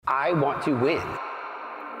I want to win.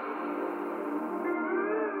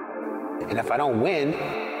 And if I don't win,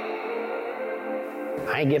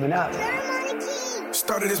 I ain't giving up.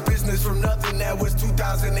 Started this business from nothing, that was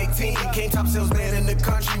 2018. Came top salesman in the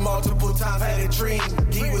country, multiple times had a dream.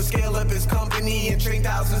 He would scale up his company and train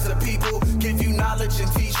thousands of people. Give you knowledge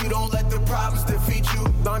and teach you, don't let the problems defeat you.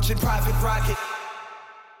 Launching Profit Rocket.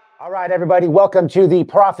 All right, everybody, welcome to the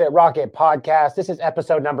Profit Rocket podcast. This is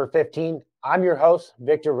episode number 15. I'm your host,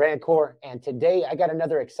 Victor Rancourt, and today I got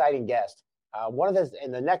another exciting guest.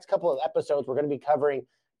 In the next couple of episodes, we're going to be covering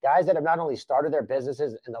guys that have not only started their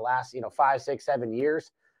businesses in the last, 5, 6, 7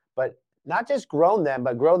 years, but not just grown them,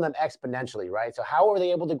 but grown them exponentially, right? So how are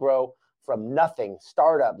they able to grow from nothing,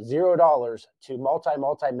 startup, $0 to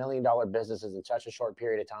multi-million dollar businesses in such a short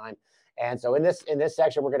period of time? And so in this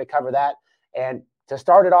section, we're going to cover that. And to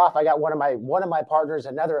start it off, I got one of my partners,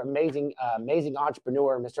 another amazing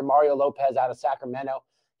entrepreneur, Mr. Mario Lopez out of Sacramento.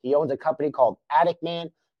 He owns a company called Attic Man.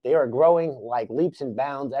 They are growing like leaps and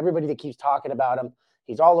bounds. Everybody that keeps talking about him,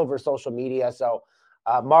 he's all over social media. So,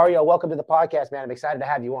 Mario, welcome to the podcast, man. I'm excited to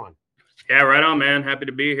have you on. Yeah, right on, man. Happy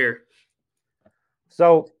to be here.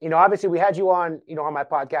 So, obviously we had you on, on my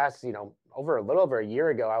podcast, over a little over a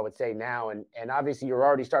year ago, I would say now. And obviously you're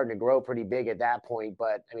already starting to grow pretty big at that point.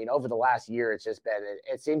 But I mean, over the last year, it's just been,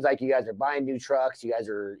 it seems like you guys are buying new trucks. You guys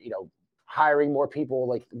are, hiring more people.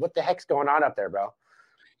 Like, what the heck's going on up there, bro?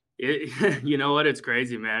 You know what? It's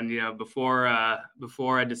crazy, man. Before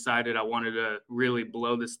I decided I wanted to really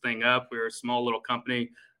blow this thing up, we were a small little company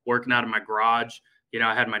working out of my garage.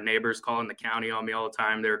 I had my neighbors calling the county on me all the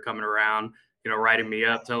time. They were coming around, writing me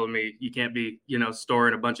up, telling me you can't be,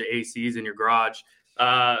 storing a bunch of ACs in your garage.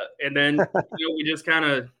 And then, we just kind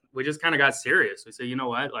of got serious. We said, you know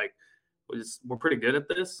what, like we're pretty good at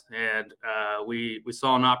this. And we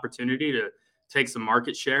saw an opportunity to take some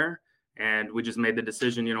market share. And we just made the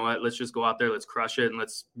decision, you know what, let's just go out there, let's crush it, and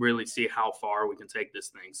let's really see how far we can take this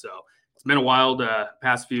thing. So it's been a wild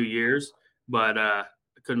past few years, but I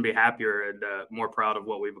couldn't be happier and more proud of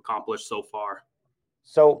what we've accomplished so far.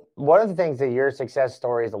 So one of the things that your success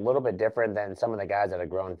story is a little bit different than some of the guys that have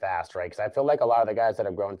grown fast, right? Because I feel like a lot of the guys that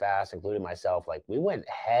have grown fast, including myself, like we went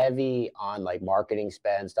heavy on like marketing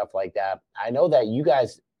spend, stuff like that. I know that you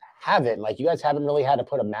guys haven't really had to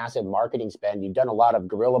put a massive marketing spend. You've done a lot of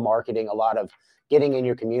guerrilla marketing, a lot of getting in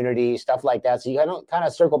your community, stuff like that. So you kind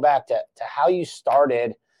of circle back to how you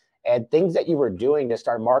started and things that you were doing to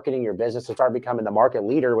start marketing your business and start becoming the market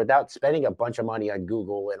leader without spending a bunch of money on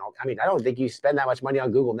Google. And I mean, I don't think you spend that much money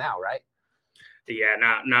on Google now, right? Yeah,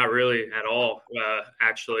 not really at all.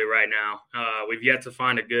 Actually, right now, we've yet to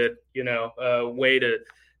find a good, way to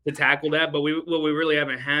tackle that, but we really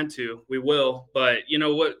haven't had to. We will, but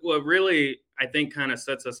what really I think kind of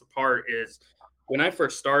sets us apart is when I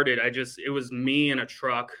first started, it was me in a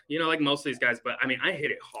truck, like most of these guys. But I mean, I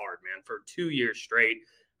hit it hard, man. For 2 years straight,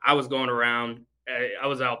 I was going around. I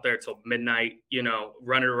was out there till midnight,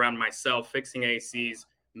 running around myself, fixing ACs,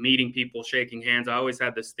 meeting people, shaking hands. I always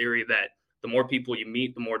had this theory that the more people you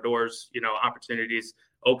meet, the more doors, opportunities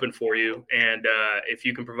open for you. And if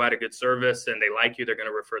you can provide a good service and they like you, they're going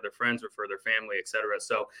to refer their friends, refer their family, et cetera.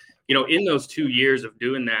 So, in those 2 years of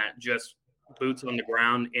doing that, just boots on the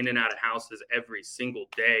ground, in and out of houses every single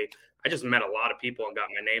day, I just met a lot of people and got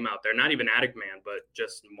my name out there. Not even Attic Man, but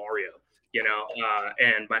just Mario,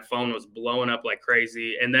 and my phone was blowing up like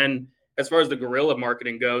crazy. And then as far as the guerrilla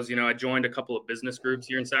marketing goes, I joined a couple of business groups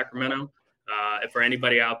here in Sacramento. For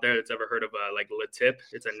anybody out there that's ever heard of like LaTip,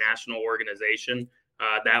 it's a national organization.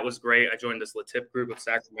 That was great. I joined this LaTip group of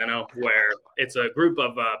Sacramento, where it's a group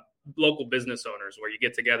of local business owners where you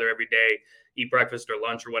get together every day, eat breakfast or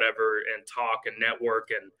lunch or whatever, and talk and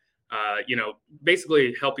network and,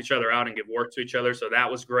 basically help each other out and give work to each other. So that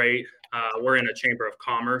was great. We're in a chamber of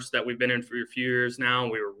commerce that we've been in for a few years now.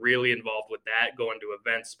 We were really involved with that, going to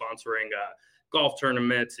events, sponsoring golf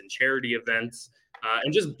tournaments and charity events.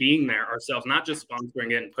 And just being there ourselves, not just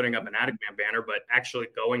sponsoring it and putting up an Attic Man banner, but actually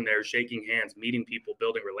going there, shaking hands, meeting people,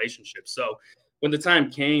 building relationships. So when the time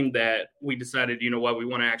came that we decided, we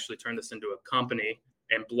want to actually turn this into a company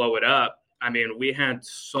and blow it up, I mean, we had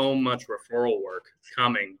so much referral work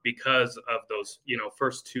coming because of those,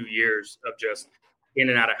 first 2 years of just in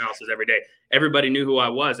and out of houses every day. Everybody knew who I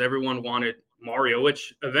was. Everyone wanted Mario,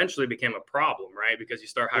 which eventually became a problem, right? Because you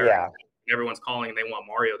start hiring, everyone's calling and they want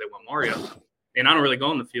Mario. And I don't really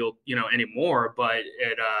go in the field, anymore, but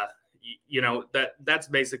that's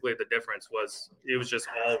basically the difference. It was just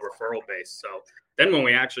all referral based. So then when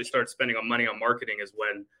we actually started spending money on marketing is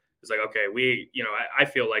when it's like, okay, I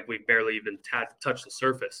feel like we barely even touched the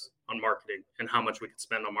surface on marketing and how much we could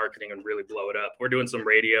spend on marketing and really blow it up. We're doing some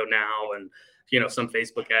radio now and some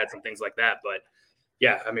Facebook ads and things like that. But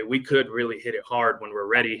yeah, I mean, we could really hit it hard when we're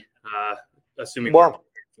ready, assuming we're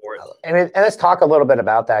for it. And let's talk a little bit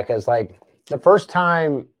about that, because like the first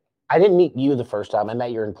time, I didn't meet you the first time. I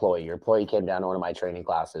met your employee. Your employee came down to one of my training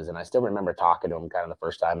classes, and I still remember talking to him kind of the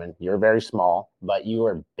first time. And you're very small, but you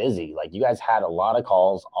were busy. Like you guys had a lot of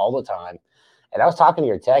calls all the time. And I was talking to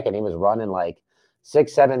your tech, and he was running like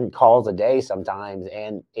 6-7 calls a day sometimes.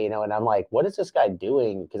 And, and I'm like, what is this guy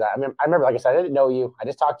doing? Because I remember, like I said, I didn't know you. I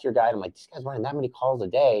just talked to your guy, and I'm like, this guy's running that many calls a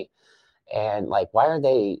day. And like, why are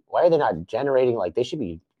they not generating? Like they should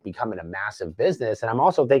be becoming a massive business. And I'm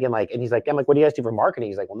also thinking like, and he's like, I'm like, what do you guys do for marketing?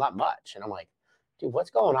 He's like, well, not much. And I'm like, dude, what's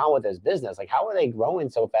going on with this business? Like, how are they growing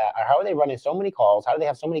so fast? Or how are they running so many calls? How do they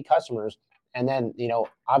have so many customers? And then,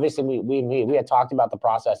 obviously we had talked about the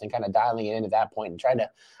process and kind of dialing it in at that point and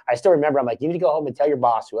I still remember, I'm like, you need to go home and tell your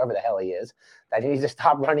boss, whoever the hell he is, that he needs to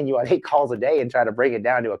stop running you on 8 calls a day and try to bring it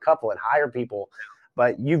down to a couple and hire people.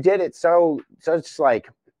 But you did it so it's like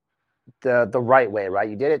the right way, right?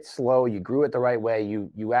 You did it slow. You grew it the right way.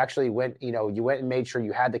 You actually went, you went and made sure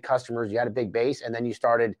you had the customers, you had a big base, and then you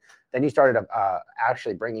started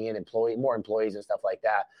actually bringing in more employees and stuff like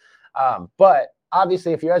that. But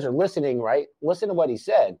obviously, if you guys are listening, right, listen to what he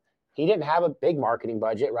said. He didn't have a big marketing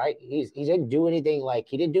budget, right? He didn't do anything like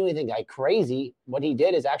crazy. What he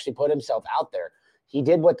did is actually put himself out there. He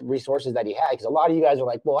did what the resources that he had, because a lot of you guys are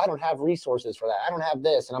like, well, I don't have resources for that. I don't have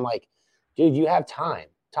this. And I'm like, dude, you have time.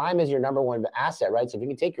 Time is your number one asset, right? So if you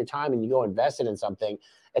can take your time and you go invest it in something,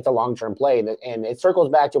 it's a long-term play. And it circles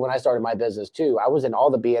back to when I started my business too. I was in all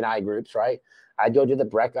the BNI groups, right? I'd go do the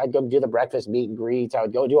breakfast meet and greets. I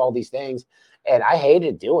would go do all these things. And I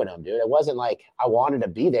hated doing them, dude. It wasn't like I wanted to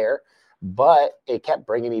be there, but it kept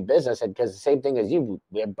bringing me business. And because the same thing as you,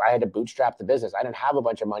 I had to bootstrap the business. I didn't have a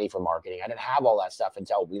bunch of money for marketing. I didn't have all that stuff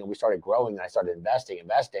until, we started growing and I started investing.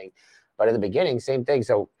 But in the beginning, same thing.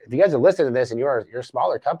 So if you guys are listening to this and you're a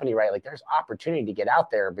smaller company, right, like there's opportunity to get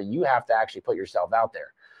out there, but you have to actually put yourself out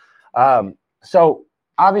there. So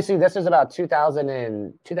obviously this is about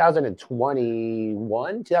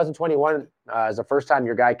 2021 is the first time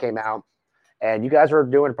your guy came out, and you guys were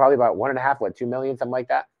doing probably about 1.5, 2 million, something like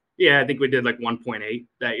that. Yeah, I think we did like 1.8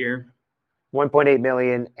 that year. 1.8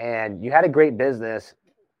 million, and you had a great business.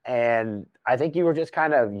 And I think you were just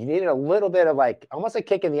you needed a little bit of like almost a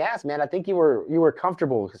kick in the ass, man. I think you were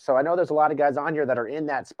comfortable. So I know there's a lot of guys on here that are in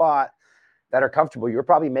that spot that are comfortable. You were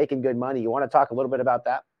probably making good money. You want to talk a little bit about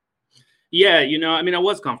that? Yeah, I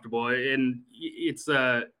was comfortable, and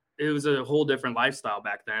it was a whole different lifestyle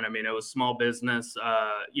back then. I mean, it was small business.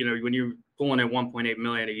 When you're pulling in 1.8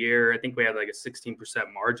 million a year, I think we had like a 16%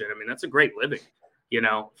 margin. I mean, that's a great living,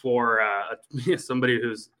 for somebody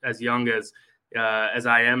who's as young as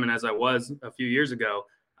I am and as I was a few years ago.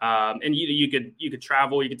 And you could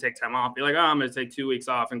travel, you could take time off, be like, oh, I'm going to take 2 weeks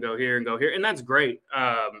off and go here. And that's great.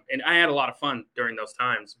 And I had a lot of fun during those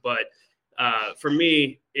times, but for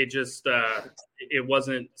me, it just, it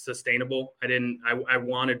wasn't sustainable. I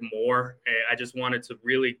wanted more. I just wanted to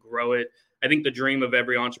really grow it. I think the dream of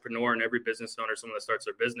every entrepreneur and every business owner, someone that starts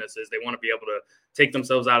their business, is they want to be able to take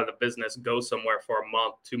themselves out of the business, go somewhere for a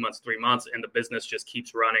month, 2 months, 3 months, and the business just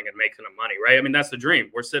keeps running and making them money, right? I mean, that's the dream.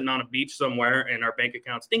 We're sitting on a beach somewhere and our bank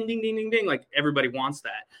accounts, ding, ding, ding, ding, ding. Like everybody wants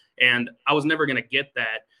that. And I was never going to get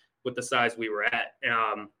that with the size we were at.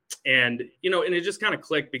 And it just kind of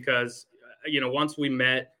clicked because, once we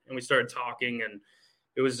met and we started talking, and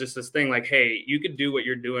it was just this thing like, hey, you could do what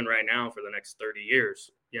you're doing right now for the next 30 years,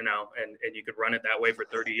 and you could run it that way for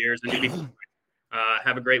 30 years and you'd be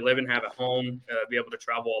have a great living, have a home, be able to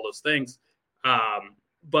travel, all those things.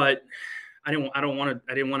 But I didn't want to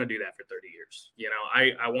do that for 30 years.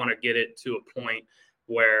 I want to get it to a point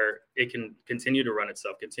where it can continue to run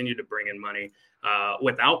itself, continue to bring in money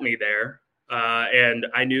without me there. And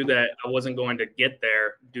I knew that I wasn't going to get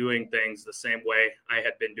there doing things the same way I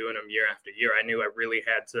had been doing them year after year. I knew I really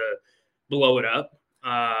had to blow it up.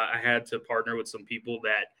 I had to partner with some people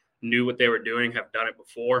that knew what they were doing, have done it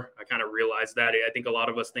before. I kind of realized that. I think a lot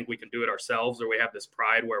of us think we can do it ourselves, or we have this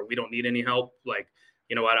pride where we don't need any help. Like,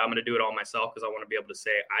 you know what, I'm going to do it all myself because I want to be able to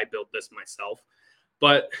say I built this myself.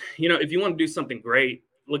 But, if you want to do something great,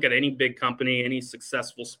 look at any big company, any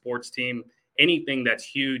successful sports team, anything that's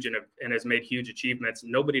huge and has made huge achievements.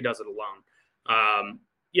 Nobody does it alone.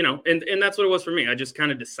 And that's what it was for me. I just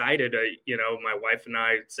kind of decided, my wife and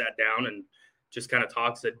I sat down and just kind of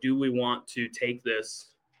talked, said, do we want to take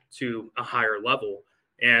this to a higher level?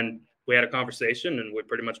 And we had a conversation and we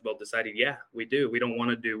pretty much both decided, yeah, we do. We don't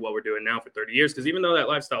want to do what we're doing now for 30 years. Because even though that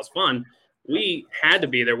lifestyle's fun, we had to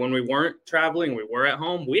be there when we weren't traveling, we were at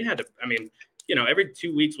home. We had to, every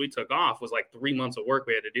 2 weeks we took off was like 3 months of work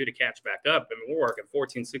we had to do to catch back up. I mean, we're working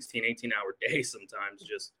 14, 16, 18-hour days sometimes,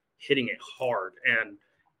 just hitting it hard. And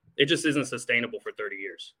it just isn't sustainable for 30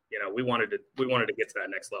 years. We wanted to get to that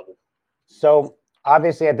next level. So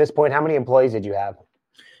obviously at this point, how many employees did you have?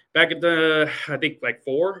 Back at I think like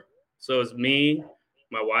 4. So it was me,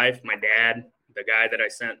 my wife, my dad, the guy that I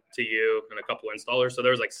sent to you, and a couple of installers. So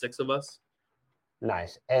there was like 6 of us.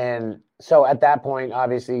 Nice. And so at that point,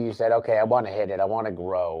 obviously you said, okay, I want to hit it. I want to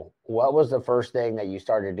grow. What was the first thing that you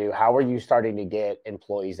started to do? How were you starting to get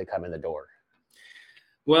employees to come in the door?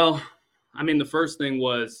 Well, I mean, the first thing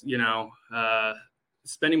was,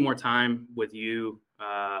 spending more time with you,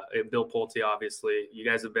 Bill Pulte, obviously. You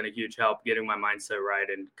guys have been a huge help getting my mindset right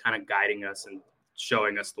and kind of guiding us and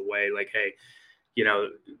showing us the way, like, hey,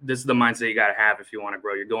 this is the mindset you got to have if you want to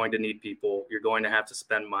grow. You're going to need people. You're going to have to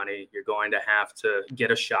spend money. You're going to have to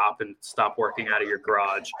get a shop and stop working out of your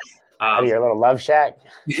garage. Out of your little love shack?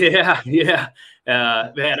 Yeah.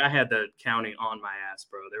 Man, I had the county on my ass,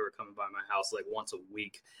 bro. They were coming by my house like once a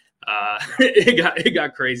week. It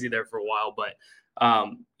got crazy there for a while, but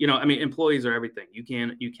I mean, employees are everything.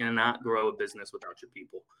 You cannot grow a business without your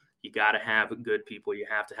people. You got to have good people. You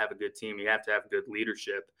have to have a good team. You have to have good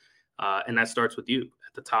leadership. And that starts with you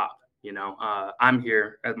at the top. I'm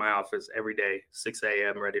here at my office every day, 6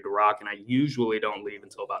 a.m., ready to rock. And I usually don't leave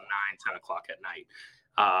until about 9, 10 o'clock at night.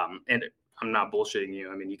 And I'm not bullshitting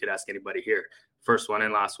you. I mean, you could ask anybody here. First one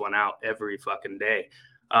in, last one out every fucking day.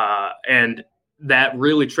 And that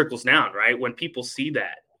really trickles down, right? When people see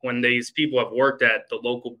that, when these people have worked at the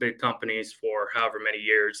local big companies for however many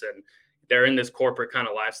years and they're in this corporate kind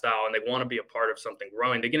of lifestyle and they want to be a part of something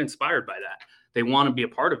growing, they get inspired by that. They want to be a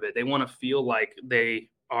part of it. They want to feel like they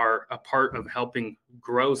are a part of helping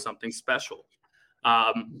grow something special.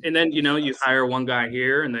 And then, you hire one guy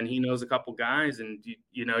here and then he knows a couple guys and,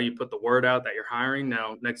 you put the word out that you're hiring.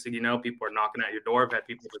 Now, next thing you know, people are knocking at your door. I've had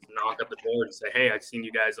people just knock at the door and say, hey, I've seen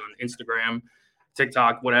you guys on Instagram,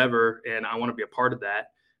 TikTok, whatever, and I want to be a part of that.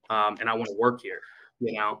 And I want to work here.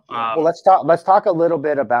 Well, let's talk a little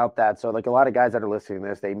bit about that. So like a lot of guys that are listening to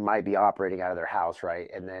this, they might be operating out of their house, right?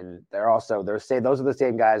 And then those are the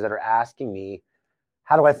same guys that are asking me,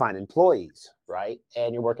 how do I find employees, right?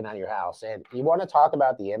 And you're working out of your house. And you want to talk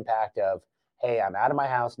about the impact of, hey, I'm out of my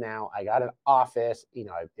house now. I got an office,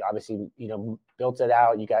 I obviously, built it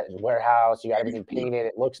out. You got a warehouse, you got everything painted.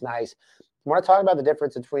 It looks nice. I want to talk about the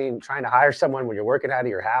difference between trying to hire someone when you're working out of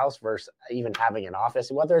your house versus even having an office.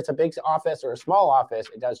 Whether it's a big office or a small office,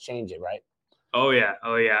 it does change it, right? Oh, yeah.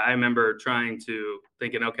 I remember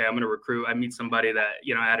thinking, okay, I'm going to recruit. I meet somebody that,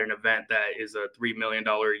 at an event that is a $3 million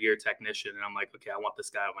a year technician. And I'm like, okay, I want this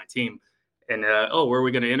guy on my team. And, where are we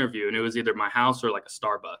going to interview? And it was either my house or like a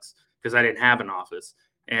Starbucks because I didn't have an office.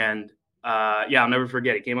 And, I'll never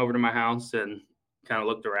forget. He came over to my house and kind of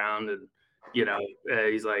looked around and,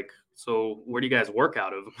 he's like, so where do you guys work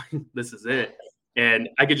out of? This is it. And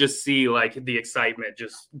I could just see like the excitement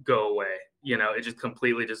just go away. It just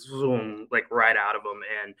completely just zoom, like right out of him.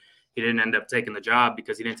 And he didn't end up taking the job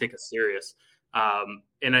because he didn't take us serious.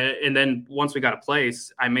 And then once we got a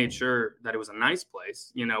place, I made sure that it was a nice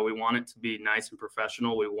place. We want it to be nice and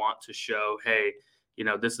professional. We want to show, hey,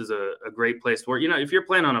 this is a great place to work. If you're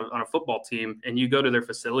playing on a football team and you go to their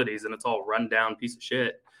facilities and it's all run down piece of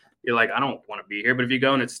shit, you're like, I don't want to be here. But if you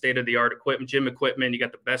go and it's state of the art equipment, gym equipment, you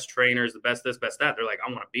got the best trainers, the best this, best that. They're like,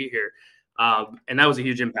 I want to be here. And that was a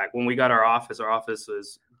huge impact. When we got our office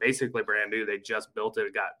was basically brand new. They just built it.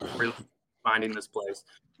 It got really finding this place.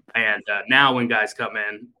 And now when guys come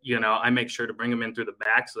in, I make sure to bring them in through the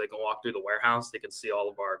back so they can walk through the warehouse. They can see all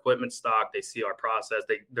of our equipment stock. They see our process.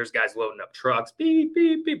 There's guys loading up trucks. Beep,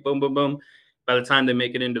 beep, beep, boom, boom, boom. By the time they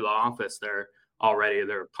make it into the office, they're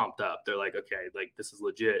pumped up. They're like, okay, like this is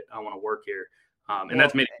legit. I want to work here. And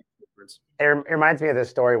that's made a difference. It reminds me of this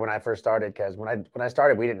story when I first started, because when I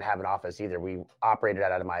started, we didn't have an office either. We operated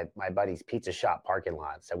out of my buddy's pizza shop parking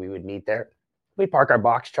lot. So we would meet there. We'd park our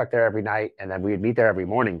box truck there every night, and then we would meet there every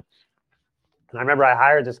morning. And I remember I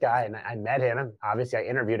hired this guy, and I met him. And obviously, I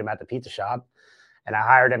interviewed him at the pizza shop, and I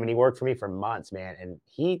hired him, and he worked for me for months, man. And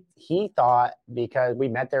he thought, because we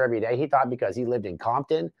met there every day, he thought because he lived in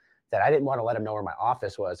Compton that I didn't want to let him know where my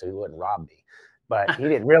office was so he wouldn't rob me. But he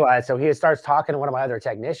didn't realize. So he starts talking to one of my other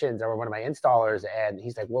technicians or one of my installers, and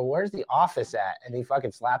he's like, well, where's the office at? And he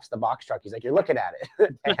fucking slaps the box truck. He's like, you're looking at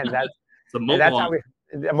it. And that's a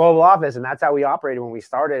mobile office. And that's how we operated when we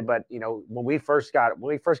started. But, when we first got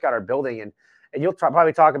our building, and you'll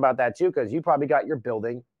probably talk about that too, because you probably got your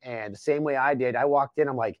building. And the same way I did, I walked in,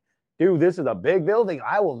 I'm like, dude, this is a big building.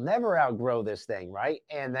 I will never outgrow this thing, right?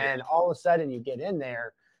 And then all of a sudden you get in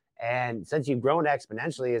there, And since you've grown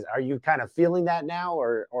exponentially, are you kind of feeling that now,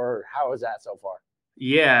 or how is that so far?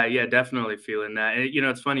 Yeah, definitely feeling that. And,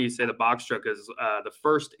 it's funny you say the box truck is the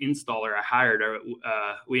first installer I hired.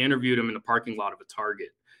 We interviewed him in the parking lot of a Target,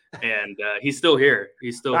 and he's still here.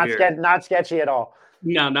 He's still here. Not sketchy at all.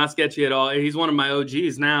 No, not sketchy at all. He's one of my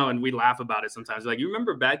OGs now, and we laugh about it sometimes. Like, you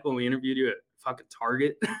remember back when we interviewed you at fucking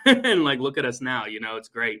Target, and like, look at us now. It's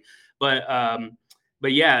great.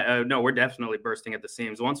 But yeah, no, we're definitely bursting at the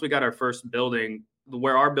seams. Once we got our first building,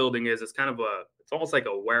 where our building is, it's almost like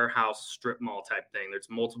a warehouse strip mall type thing. There's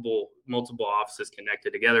multiple offices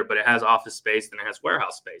connected together, but it has office space and it has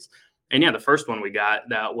warehouse space. And yeah, the first one we got,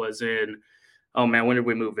 that was in, oh man, when did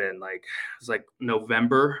we move in? Like, it was like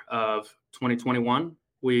November of 2021.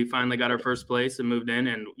 We finally got our first place and moved in.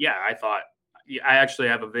 And yeah, I actually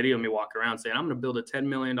have a video of me walk around saying, I'm going to build a $10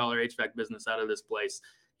 million HVAC business out of this place.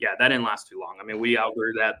 Yeah, that didn't last too long. I mean, we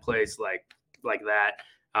outgrew that place like that.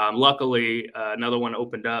 Luckily, another one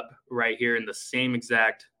opened up right here in the same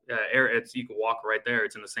exact area. You can walk right there.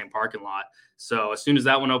 It's in the same parking lot. So as soon as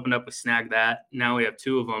that one opened up, we snagged that. Now we have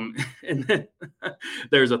two of them. And then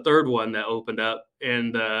there's a third one that opened up.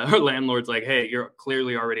 And our landlord's like, hey, you're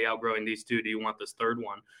clearly already outgrowing these two. Do you want this third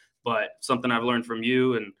one? But something I've learned from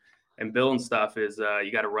you and Bill and stuff is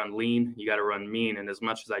you got to run lean, you got to run mean. And as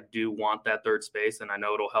much as I do want that third space, and I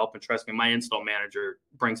know it'll help, and trust me, my install manager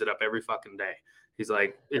brings it up every fucking day. He's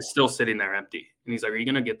like, it's still sitting there empty. And he's like, are you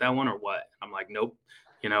going to get that one or what? I'm like, nope.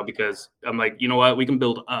 Because I'm like, you know what? We can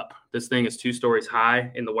build up. This thing is 2 stories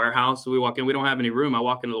high in the warehouse. So we walk in, we don't have any room. I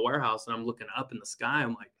walk into the warehouse and I'm looking up in the sky.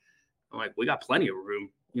 I'm like, we got plenty of room.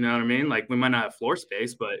 You know what I mean? Like, we might not have floor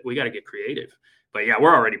space, but we got to get creative. But yeah,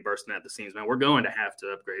 we're already bursting at the seams, man. We're going to have to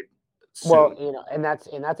upgrade soon. Well, and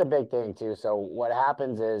that's a big thing too. So what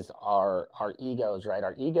happens is our egos, right?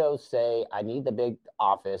 Our egos say, I need the big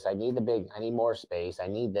office, I need more space, I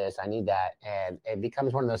need this, I need that. And it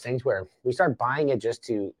becomes one of those things where we start buying it just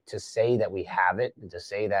to say that we have it, and to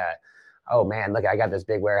say that, oh man, look, I got this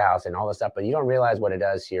big warehouse and all this stuff, but you don't realize what it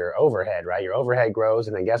does to your overhead, right? Your overhead grows.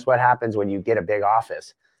 And then guess what happens when you get a big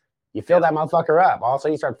office? You fill that motherfucker up. Also,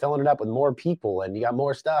 you start filling it up with more people, and you got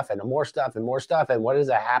more stuff and more stuff and more stuff. And what does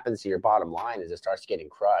that happen to your bottom line is it starts getting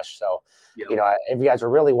crushed. So, if you guys are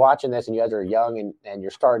really watching this and you guys are young and you're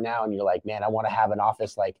starting out and you're like, man, I want to have an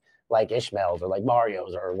office like Ishmael's or like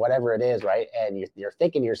Mario's or whatever it is, right? And you're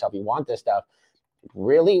thinking to yourself, you want this stuff,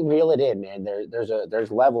 really reel it in, man.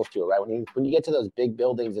 There's levels to it, right? When you get to those big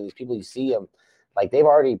buildings and these people, you see them, like, they've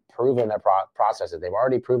already proven their processes. They've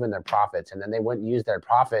already proven their profits. And then they wouldn't use their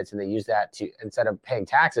profits, and they use that to, instead of paying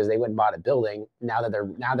taxes, they went and bought a building. Now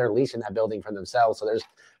they're leasing that building for themselves. So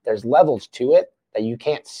there's levels to it that you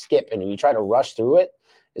can't skip. And when you try to rush through it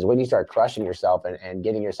is when you start crushing yourself and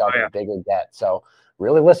getting yourself in bigger debt. So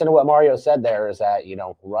really listen to what Mario said there, is that,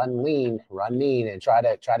 run lean, run mean, and try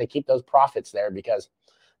to keep those profits there, because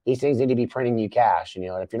these things need to be printing you cash, and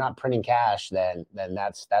if you're not printing cash, then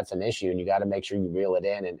that's an issue, and you got to make sure you reel it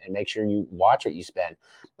in and make sure you watch what you spend.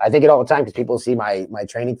 I think it all the time, because people see my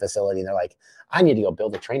training facility and they're like, I need to go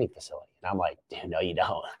build a training facility. And I'm like, dude, no, you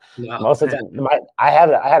don't. No, most of the time, I had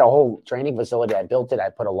a whole training facility. I built it. I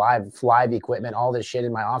put a live equipment, all this shit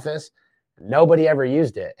in my office. Nobody ever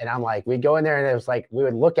used it. And I'm like, we'd go in there and it was like, we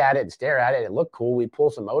would look at it and stare at it. It looked cool. We'd pull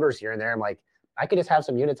some motors here and there. I'm like, I could just have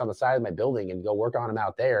some units on the side of my building and go work on them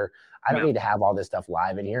out there. I don't need to have all this stuff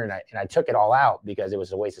live in here. And I took it all out because it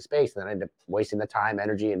was a waste of space. And then I ended up wasting the time,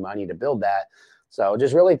 energy, and money to build that. So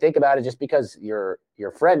just really think about it. Just because your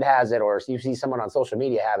friend has it or you see someone on social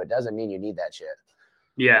media have it doesn't mean you need that shit.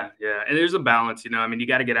 Yeah. And there's a balance, I mean, you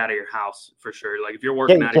got to get out of your house for sure. Like, if you're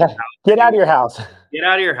working out of your house, get out of your house. Get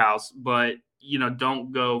out of your house, but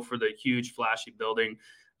don't go for the huge flashy building.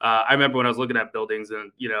 I remember when I was looking at buildings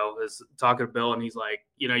and, was talking to Bill, and he's like,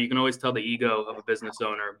 you can always tell the ego of a business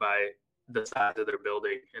owner by the size of their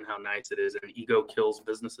building and how nice it is. And ego kills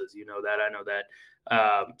businesses. You know that. I know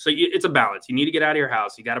that. So it's a balance. You need to get out of your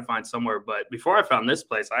house. You got to find somewhere. But before I found this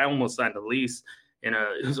place, I almost signed a lease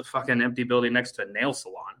it was a fucking empty building next to a nail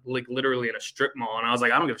salon, like literally in a strip mall. And I was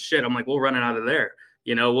like, I don't give a shit. I'm like, we'll run it out of there.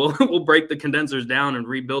 We'll break the condensers down and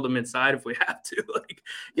rebuild them inside if we have to. Like,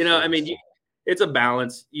 I mean, it's a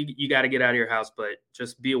balance. You got to get out of your house, but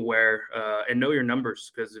just be aware and know your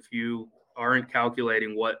numbers, because if you aren't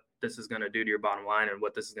calculating what this is going to do to your bottom line and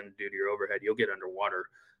what this is going to do to your overhead, you'll get underwater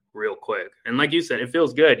real quick. And like you said, it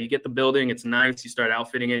feels good. You get the building, it's nice. You start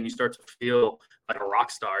outfitting it and you start to feel like a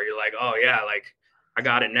rock star. You're like, oh yeah, like I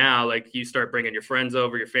got it now. Like, you start bringing your friends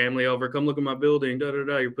over, your family over, come look at my building,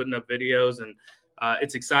 You're putting up videos, and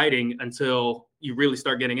it's exciting until you really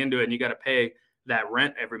start getting into it and you got to pay that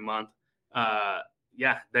rent every month.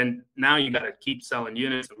 then now you got to keep selling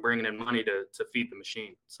units and bringing in money to feed the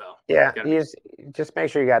machine. So yeah, you just make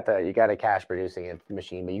sure you got a cash producing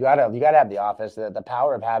machine, but you gotta have the office, the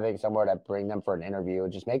power of having somewhere to bring them for an interview,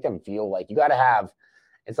 just make them feel like you got to have.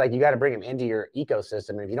 It's like you got to bring them into your ecosystem.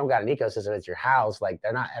 And if you don't got an ecosystem, it's your house. Like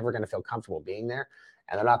they're not ever going to feel comfortable being there,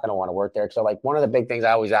 and they're not going to want to work there. So like one of the big things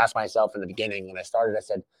I always asked myself in the beginning when I started, I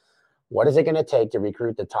said, what is it going to take to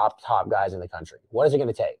recruit the top guys in the country? What is it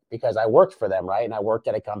going to take? Because I worked for them, right? And I worked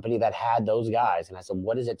at a company that had those guys. And I said,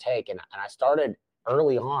 what does it take? And I started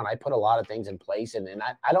early on. I put a lot of things in place. And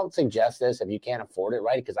I don't suggest this if you can't afford it,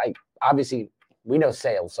 right? Because we know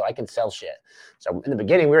sales, so I can sell shit. So in the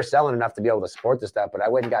beginning, we were selling enough to be able to support this stuff, but I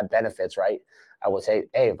went and got benefits, right? I would say,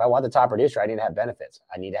 hey, if I want the top producer, I need to have benefits.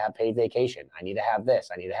 I need to have paid vacation. I need to have this.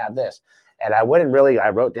 I need to have this. And I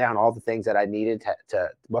wrote down all the things that I needed to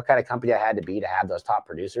what kind of company I had to be to have those top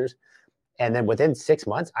producers. And then within 6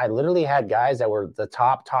 months, I literally had guys that were the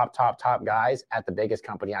top guys at the biggest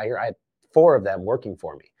company out here. I had 4 of them working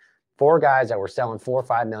for me. 4 guys that were selling $4 or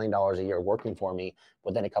 $5 million a year working for me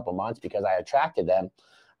within a couple months because I attracted them.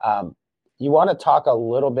 You want to talk a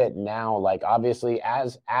little bit now, like obviously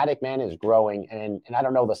as Attic Man is growing, and I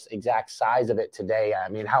don't know the exact size of it today. I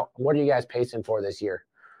mean, what are you guys pacing for this year?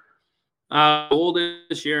 Goal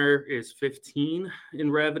this year is 15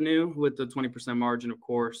 in revenue with the 20% margin, of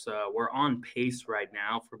course. We're on pace right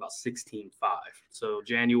now for about 16.5. So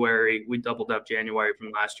January, we doubled up January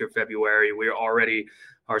from last year, February. We already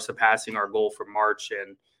are surpassing our goal for March,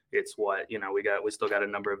 and it's we still got a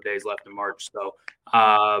number of days left in March. So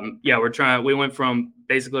we went from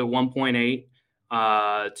basically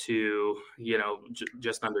 1.8 to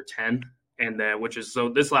just under 10. And then,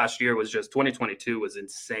 this last year was just 2022 was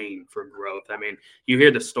insane for growth. I mean, you hear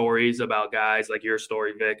the stories about guys like your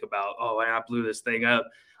story, Vic, about, I blew this thing up.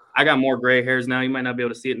 I got more gray hairs now. You might not be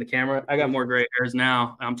able to see it in the camera. I got more gray hairs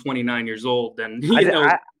now. I'm 29 years old than,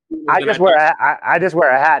 I just wear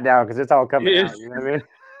a hat now because it's all coming out. You know what I mean?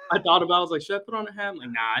 I thought about it. I was like, should I put on a hat? I'm like,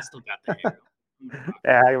 nah, I still got the hair.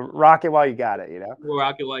 Yeah, rock it while you got it,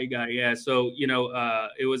 Rock it while you got it, yeah. So,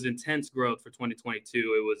 it was intense growth for 2022.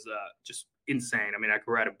 It was just insane. I mean, I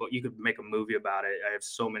could write a book. You could make a movie about it. I have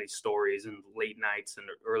so many stories and late nights and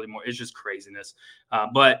early morning. It's just craziness.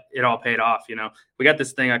 But it all paid off, We got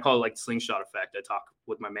this thing, I call it like the slingshot effect. I talk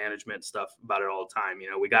with my management stuff about it all the time.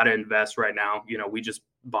 We got to invest right now. We just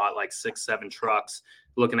bought like 6-7 trucks,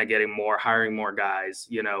 looking at getting more, hiring more guys,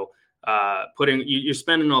 you're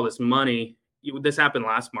spending all this money. This happened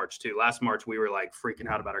last March too. Last March, we were like freaking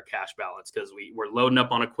out about our cash balance because we were loading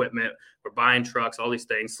up on equipment. We're buying trucks, all these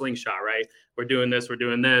things, slingshot, right? We're doing this.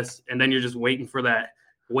 And then you're just waiting for that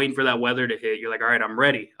weather to hit. You're like, all right, I'm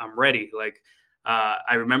ready. Like,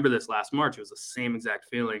 I remember this last March. It was the same exact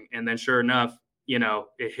feeling. And then sure enough,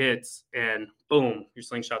 it hits and boom, your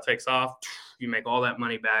slingshot takes off. You make all that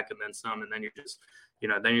money back and then some. And then you're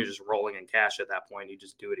just rolling in cash at that point. You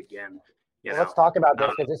just do it again. Let's talk about this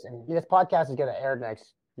because this podcast is going to air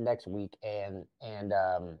next week, and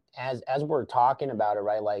as we're talking about it,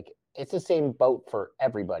 right? Like it's the same boat for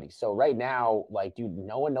everybody. So right now, like, dude,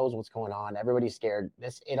 no one knows what's going on. Everybody's scared.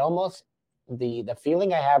 The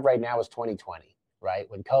feeling I have right now is 2020, right?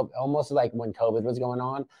 When COVID was going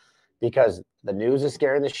on, because the news is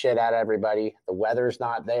scaring the shit out of everybody. The weather's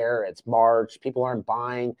not there. It's March. People aren't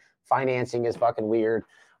buying. Financing is fucking weird.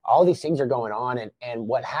 All these things are going on. And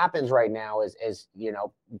what happens right now is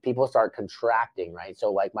people start contracting, right?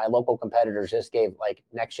 So like my local competitors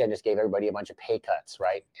Next Gen just gave everybody a bunch of pay cuts,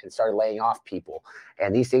 right? And started laying off people.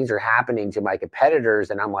 And these things are happening to my competitors.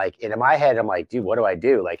 And I'm like, and in my head, I'm like, dude, what do I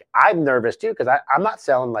do? Like, I'm nervous too, because I'm not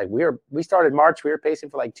selling. Like we started March, we were pacing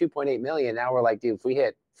for like 2.8 million. Now we're like, dude, if we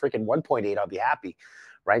hit freaking 1.8, I'll be happy.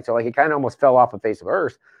 Right. So like it kind of almost fell off the face of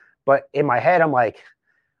earth. But in my head, I'm like,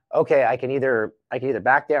 okay, I can either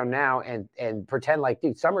back down now and pretend like,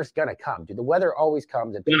 dude, summer's gonna come. Dude, the weather always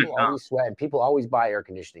comes and people always sweat and people always buy air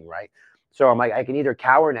conditioning, right? So I'm like, I can either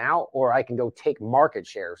cower now or I can go take market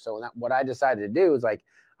share. So what I decided to do is like,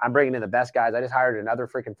 I'm bringing in the best guys. I just hired another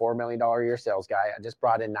freaking $4 million a year sales guy. I just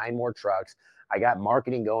brought in 9 more trucks. I got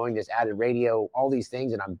marketing going, just added radio, all these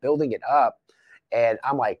things, and I'm building it up. And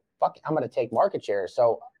I'm like, fuck, I'm gonna take market share.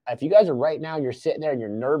 So if you guys are right now, you're sitting there and you're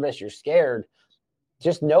nervous, you're scared,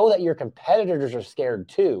 just know that your competitors are scared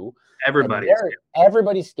too.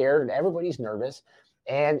 Everybody's scared and everybody's nervous.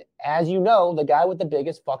 And as you know, the guy with the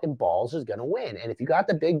biggest fucking balls is going to win. And if you got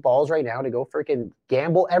the big balls right now to go freaking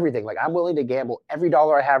gamble everything, like I'm willing to gamble every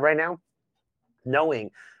dollar I have right now, knowing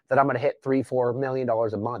that I'm going to hit $3-4 million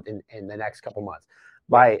a month in the next couple months.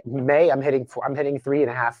 By May, I'm hitting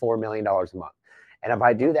 $3.5-4 million a month. And if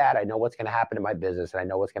I do that, I know what's going to happen to my business, and I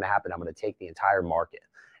know what's going to happen. I'm going to take the entire market.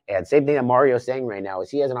 And same thing that Mario's saying right now is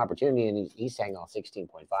he has an opportunity, and he's saying on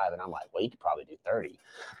 16.5, and I'm like, well, you could probably do 30,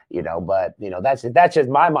 but that's just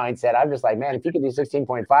my mindset. I'm just like, man, if you could do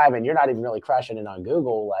 16.5 and you're not even really crushing it on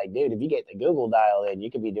Google, like, dude, if you get the Google dial in,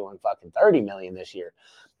 you could be doing fucking 30 million this year.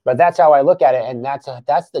 But that's how I look at it. And that's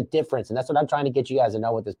the difference. And that's what I'm trying to get you guys to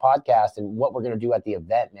know with this podcast and what we're going to do at the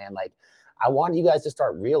event, man. Like, I want you guys to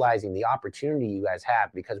start realizing the opportunity you guys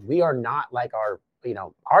have, because we are not like our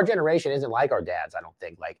generation isn't like our dads. I don't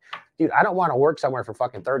think. Like, dude, I don't want to work somewhere for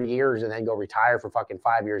fucking 30 years and then go retire for fucking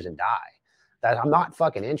 5 years and die. I'm not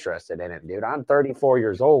fucking interested in it, dude. I'm 34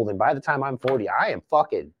 years old. And by the time I'm 40, I am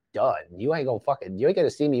fucking done. You ain't gonna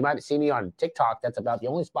see me. You might see me on TikTok. That's about the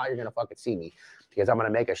only spot you're gonna fucking see me, because I'm gonna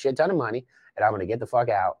make a shit ton of money and I'm gonna get the fuck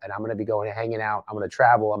out and I'm gonna be going and hanging out. I'm gonna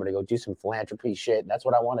travel. I'm gonna go do some philanthropy shit. That's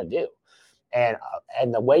what I want to do. And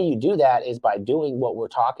the way you do that is by doing what we're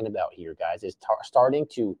talking about here, guys, is starting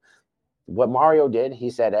to what Mario did. He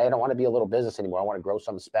said, hey, I don't want to be a little business anymore. I want to grow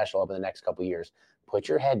something special over the next couple of years. Put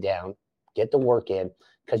your head down, get the work in,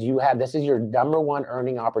 because this is your number one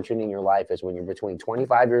earning opportunity in your life, is when you're between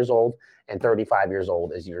 25 years old and 35 years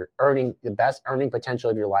old, is you're earning the best earning potential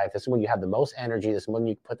of your life. This is when you have the most energy. This is when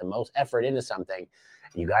you put the most effort into something.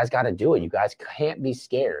 You guys got to do it. You guys can't be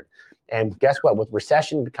scared. And guess what? With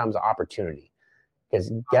recession becomes an opportunity.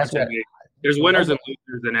 Because guess what? There's winners and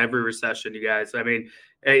losers in every recession, you guys. I mean,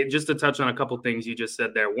 hey, just to touch on a couple things you just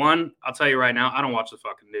said there. One, I'll tell you right now, I don't watch the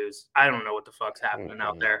fucking news. I don't know what the fuck's happening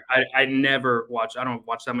out there. I never watch. I don't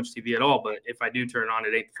watch that much TV at all. But if I do turn on,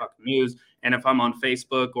 it ain't the fucking news. And if I'm on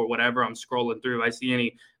Facebook or whatever, I'm scrolling through, I see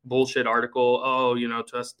any bullshit article,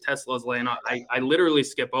 Tesla's laying off. I literally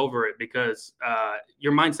skip over it, because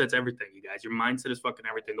your mindset's everything, you guys. Your mindset is fucking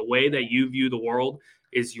everything. The way that you view the world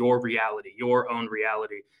is your reality, your own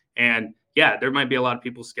reality. And yeah, there might be a lot of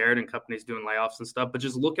people scared and companies doing layoffs and stuff, but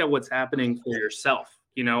just look at what's happening for yourself.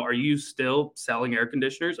 Are you still selling air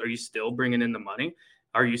conditioners? Are you still bringing in the money?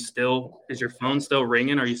 Is your phone still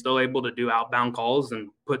ringing? Are you still able to do outbound calls and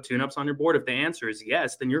put tune-ups on your board? If the answer is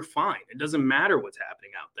yes, then you're fine. It doesn't matter what's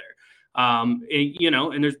happening out there. And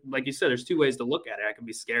there's, like you said, there's two ways to look at it. I can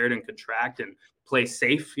be scared and contract and play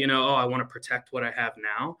safe. I want to protect what I have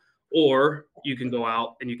now. Or you can go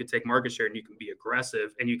out and you can take market share and you can be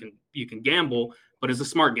aggressive and you can gamble, but it's a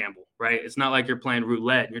smart gamble, right? It's not like you're playing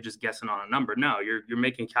roulette and you're just guessing on a number. No, you're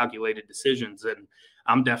making calculated decisions. And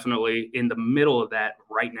I'm definitely in the middle of that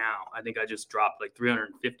right now. I think I just dropped like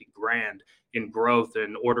 $350,000 in growth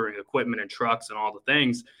and ordering equipment and trucks and all the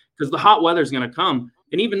things, because the hot weather is going to come.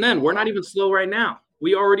 And even then, we're not even slow right now.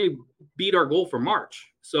 We already beat our goal for March.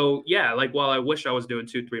 So yeah, like, while I wish I was doing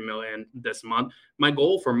 2-3 million this month, my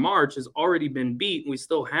goal for March has already been beat. We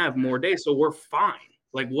still have more days, so we're fine.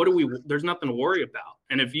 Like, there's nothing to worry about.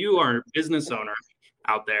 And if you are a business owner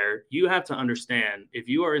out there, you have to understand, if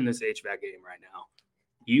you are in this HVAC game right now,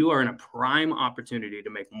 you are in a prime opportunity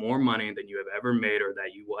to make more money than you have ever made or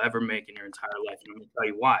that you will ever make in your entire life. And let me tell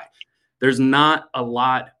you why. There's not a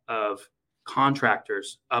lot of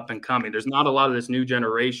contractors up and coming. There's not a lot of this new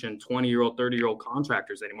generation, 20-year-old, 30-year-old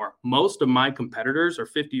contractors anymore. Most of my competitors are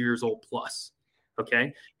 50 years old plus.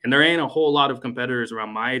 Okay. And there ain't a whole lot of competitors around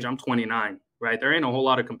my age. I'm 29, right? There ain't a whole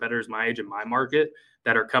lot of competitors my age in my market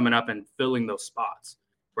that are coming up and filling those spots,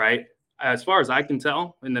 right? As far as I can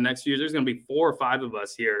tell, in the next few years, there's going to be 4 or 5 of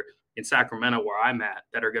us here in Sacramento, where I'm at,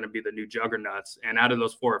 that are going to be the new juggernauts. And out of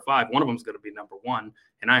those 4 or 5, one of them is going to be number one.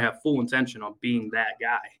 And I have full intention on being that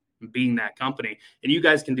guy, being that company. And you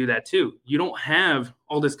guys can do that too. You don't have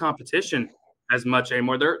all this competition as much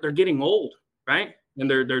anymore. They're getting old, right? And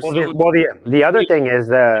the other thing is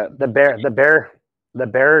the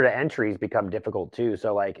barrier to entries become difficult too.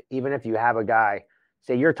 So like, even if you have a guy,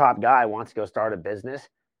 say your top guy wants to go start a business,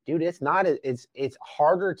 dude, it's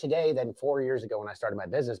harder today than 4 years ago when I started my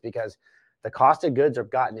business, because the cost of goods have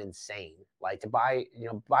gotten insane. Like, to buy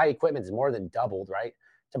equipment is more than doubled, right?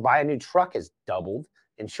 To buy a new truck is doubled.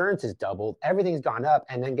 Insurance is doubled. Everything's gone up.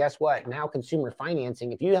 And then guess what? Now consumer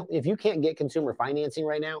financing, if you can't get consumer financing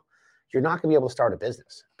right now, you're not going to be able to start a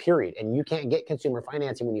business, period. And you can't get consumer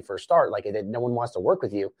financing when you first start. Like, no one wants to work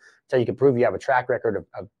with you until you can prove you have a track record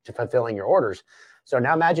of fulfilling your orders. So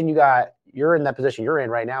now imagine you're in that position you're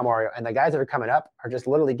in right now, Mario, and the guys that are coming up are just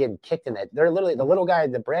literally getting kicked in the head. They're literally, the little guy,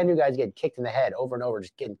 the brand new guys getting kicked in the head over and over,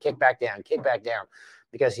 just getting kicked back down,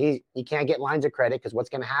 because he can't get lines of credit. Because what's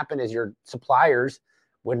going to happen is your suppliers,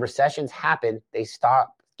 when recessions happen, they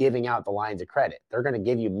stop giving out the lines of credit. They're going to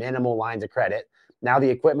give you minimal lines of credit. Now the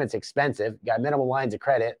equipment's expensive, you got minimal lines of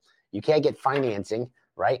credit. You can't get financing,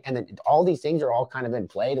 right? And then all these things are all kind of in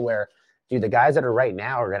play to where, dude, the guys that are right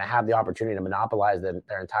now are going to have the opportunity to monopolize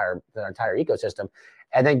their entire ecosystem.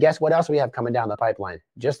 And then guess what else we have coming down the pipeline?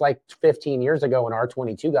 Just like 15 years ago when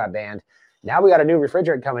R22 got banned, now we got a new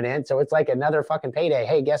refrigerant coming in. So it's like another fucking payday.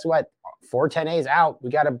 Hey, guess what? 410A's out. You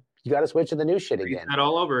got to switch to the new shit again. That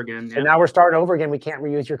all over again. Yeah. And now we're starting over again. We can't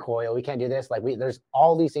reuse your coil. We can't do this. Like there's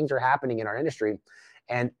all these things are happening in our industry.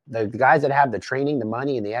 And the guys that have the training, the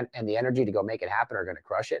money, and the energy to go make it happen are going to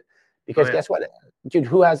crush it. Because guess what, dude,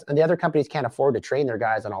 the other companies can't afford to train their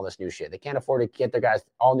guys on all this new shit. They can't afford to get their guys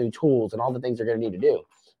all new tools and all the things they're going to need to do.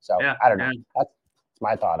 So I don't know. That's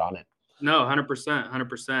my thought on it. No,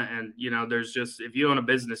 100%. And, there's just, if you own a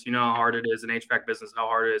business, you know how hard it is, an HVAC business, how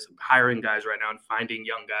hard it is hiring guys right now and finding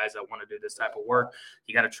young guys that want to do this type of work.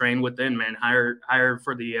 You got to train within, man. Hire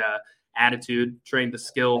for the attitude, train the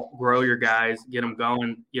skill, grow your guys, get them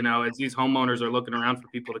going. As these homeowners are looking around for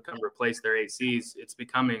people to come replace their ACs,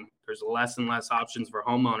 there's less and less options for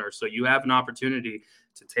homeowners. So you have an opportunity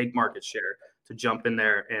to take market share, to jump in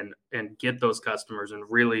there and get those customers and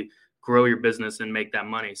really grow your business and make that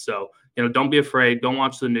money. So, don't be afraid. Don't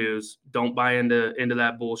watch the news. Don't buy into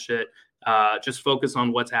that bullshit. Just focus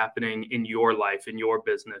on what's happening in your life, in your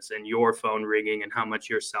business, and your phone ringing and how much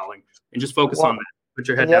you're selling, and just focus on that. Put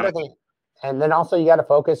your head down. And then also you got to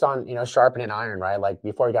focus on, sharpening iron, right? Like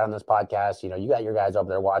before you got on this podcast, you got your guys over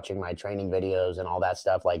there watching my training videos and all that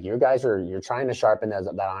stuff. Like your guys you're trying to sharpen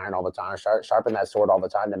that iron all the time, sharpen that sword all the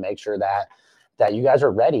time to make sure that you guys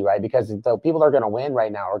are ready, right? Because the people that are going to win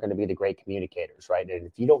right now are going to be the great communicators, right? And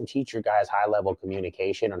if you don't teach your guys high-level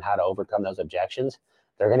communication on how to overcome those objections,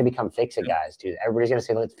 they're going to become fix-it guys, dude. Everybody's going to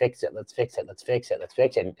say, let's fix it, let's fix it, let's fix it, let's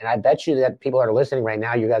fix it. And I bet you that people that are listening right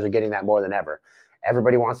now, you guys are getting that more than ever.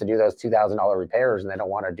 Everybody wants to do those $2,000 repairs and they don't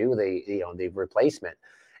want to do the replacement.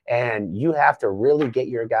 And you have to really get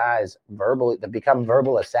your guys to become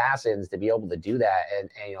verbal assassins to be able to do that. And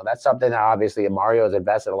that's something that obviously Mario has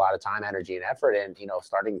invested a lot of time, energy, and effort in,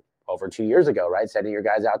 starting over 2 years ago, right? Sending your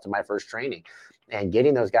guys out to my first training and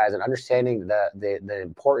getting those guys and understanding the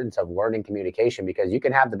importance of learning communication, because you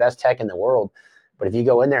can have the best tech in the world, but if you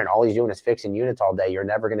go in there and all he's doing is fixing units all day, you're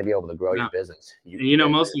never going to be able to grow your business.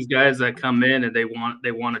 Most of these guys that come in and they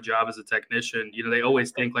want a job as a technician, they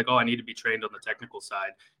always think like, oh, I need to be trained on the technical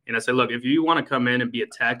side. And I say, look, if you want to come in and be a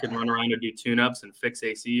tech and run around and do tune-ups and fix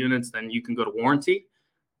AC units, then you can go to warranty,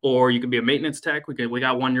 or you can be a maintenance tech. We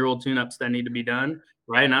got 1-year-old tune-ups that need to be done,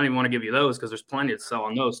 right? And I don't even want to give you those because there's plenty to sell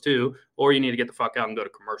on those too. Or you need to get the fuck out and go to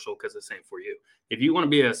commercial because this ain't for you. If you want to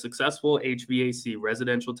be a successful HVAC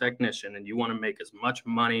residential technician and you want to make as much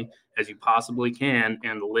money as you possibly can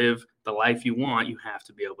and live the life you want, you have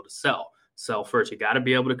to be able to sell. Sell first. You got to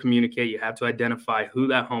be able to communicate. You have to identify who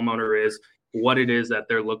that homeowner is, what it is that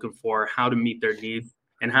they're looking for, how to meet their needs,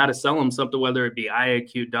 and how to sell them something, whether it be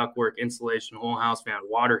IAQ, ductwork, insulation, whole house fan,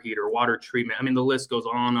 water heater, water treatment. I mean, the list goes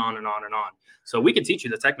on and on and on. So we can teach you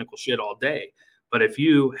the technical shit all day. But if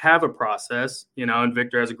you have a process, and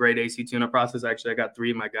Victor has a great AC tune-up process. Actually, I got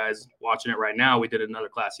 3 of my guys watching it right now. We did another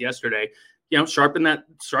class yesterday. Sharpen that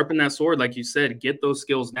sword, like you said, get those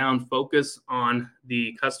skills down, focus on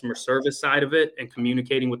the customer service side of it and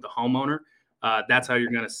communicating with the homeowner. That's how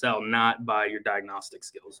you're going to sell, not by your diagnostic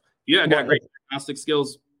skills. If you got great diagnostic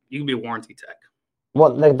skills, you can be a warranty tech.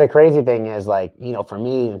 Well, the crazy thing is, like, for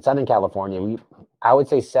me in Southern California, I would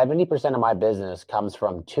say 70% of my business comes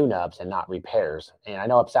from tune-ups and not repairs. And I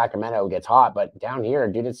know up Sacramento it gets hot, but down here,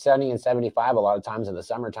 dude, it's 70 and 75 a lot of times in the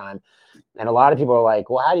summertime. And a lot of people are like,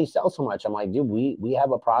 well, how do you sell so much? I'm like, dude, we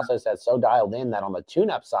have a process that's so dialed in that on the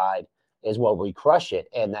tune-up side is what we crush it.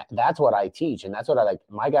 And that's what I teach. And that's what I like.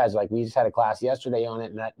 My guys, like, we just had a class yesterday on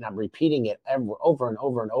it, and I'm repeating it over and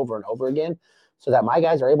over and over and over again, so that my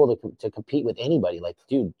guys are able to compete with anybody. Like,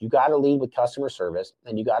 dude, you got to lead with customer service,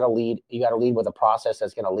 and you got to lead with a process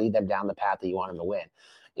that's going to lead them down the path that you want them to win.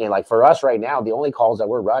 And like for us right now, the only calls that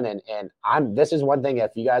we're running, and this is one thing, if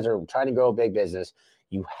you guys are trying to grow a big business,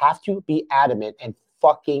 you have to be adamant and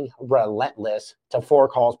fucking relentless to 4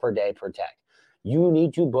 calls per day per tech. You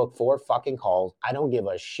need to book 4 fucking calls. I don't give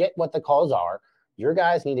a shit what the calls are. Your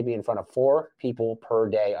guys need to be in front of 4 people per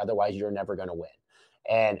day. Otherwise, you're never going to win.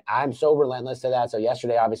 And I'm so relentless to that. So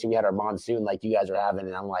yesterday, obviously, we had our monsoon like you guys are having.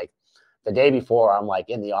 And I'm like, the day before, I'm like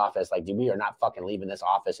in the office, like, dude, we are not fucking leaving this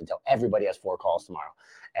office until everybody has 4 calls tomorrow.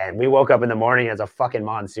 And we woke up in the morning as a fucking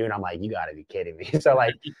monsoon. I'm like, you got to be kidding me. So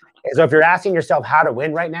if you're asking yourself how to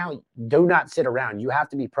win right now, do not sit around. You have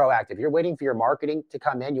to be proactive. You're waiting for your marketing to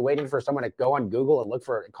come in. You're waiting for someone to go on Google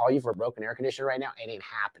and call you for a broken air conditioner right now. It ain't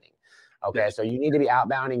happening. Okay. So you need to be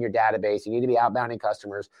outbounding your database. You need to be outbounding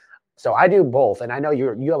customers. So I do both. And I know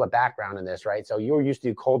you have a background in this, right? So you were used to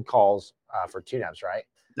do cold calls for tune-ups, right?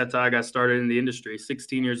 That's how I got started in the industry.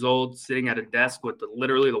 16 years old, sitting at a desk with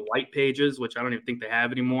literally the white pages, which I don't even think they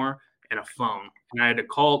have anymore, and a phone. And I had to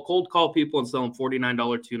cold call people and sell them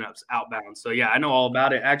 $49 tune-ups outbound. So yeah, I know all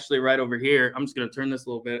about it. Actually, right over here, I'm just gonna turn this a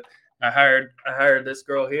little bit. I hired this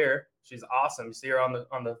girl here. She's awesome. You see her on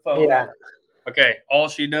the phone. Yeah. Okay. All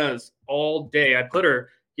she does all day, I put her,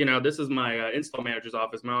 this is my install manager's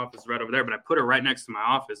office. My office is right over there, but I put her right next to my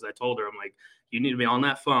office. I told her, I'm like, you need to be on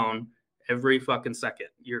that phone every fucking second.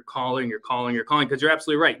 You're calling, because you're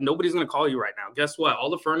absolutely right. Nobody's going to call you right now. Guess what? All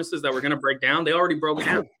the furnaces that we're going to break down, they already broke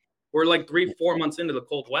down. We're like 3-4 months into the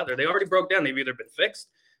cold weather. They already broke down. They've either been fixed,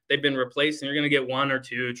 they've been replaced, and you're going to get 1 or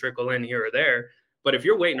 2 trickle in here or there. But if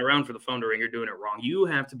you're waiting around for the phone to ring, you're doing it wrong. You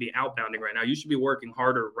have to be outbounding right now. You should be working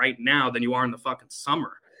harder right now than you are in the fucking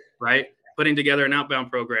summer, right? Putting together an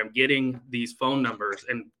outbound program, getting these phone numbers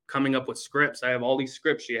and coming up with scripts. I have all these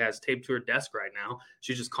scripts she has taped to her desk right now.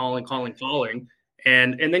 She's just calling.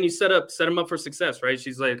 And then you set them up for success, right?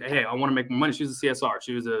 She's like, hey, I want to make more money. She's a CSR.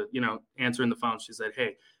 She was answering the phone. She said,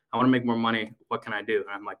 hey, I want to make more money. What can I do?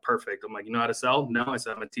 And I'm like, perfect. I'm like, you know how to sell? No. I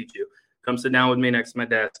said, I'm going to teach you. Come sit down with me next to my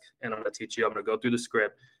desk, and I'm going to teach you. I'm going to go through the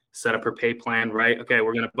script, set up her pay plan, right? Okay,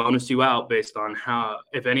 we're going to bonus you out based on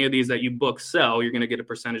if any of these that you book sell, you're going to get a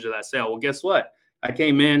percentage of that sale. Well, guess what? I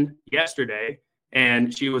came in yesterday,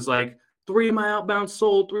 and she was like, 3 of my outbound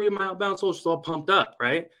sold. She's all pumped up,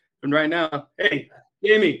 right? And right now, hey,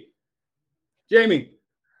 Jamie,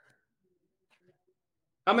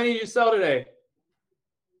 how many did you sell today?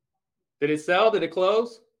 Did it sell? Did it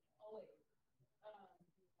close?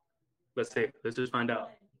 Let's see. Let's just find out.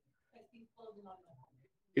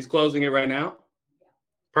 He's closing it right now?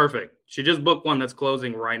 Perfect. She just booked one that's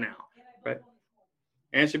closing right now, right?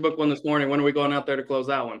 And she booked one this morning. When are we going out there to close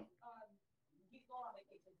that one?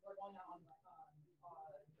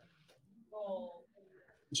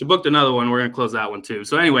 She booked another one. We're going to close that one too.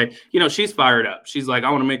 So anyway, she's fired up. She's like,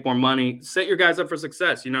 I want to make more money. Set your guys up for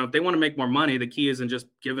success. If they want to make more money, the key isn't just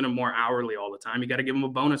giving them more hourly all the time. You got to give them a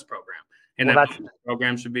bonus program. And that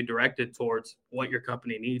program should be directed towards what your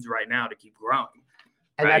company needs right now to keep growing.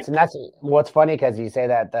 And right? that's what's funny, because you say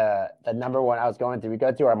that the number one, I was going through, we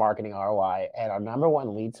go through our marketing ROI, and our number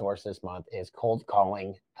one lead source this month is cold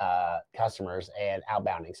calling customers and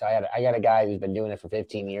outbounding. So I got a guy who's been doing it for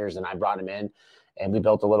 15 years, and I brought him in, and we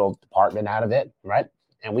built a little department out of it, right?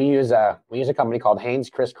 And we use a company called Haynes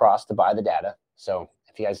Crisscross to buy the data. So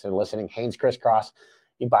if you guys are listening, Haynes Crisscross,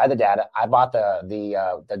 you buy the data. I bought the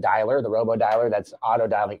dialer, the robo dialer that's auto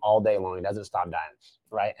dialing all day long. It doesn't stop dialing,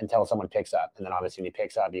 right? Until someone picks up. And then obviously when he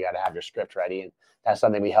picks up, you got to have your script ready. And that's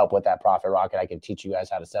something we help with at Profit Rocket. I can teach you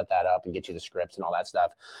guys how to set that up and get you the scripts and all that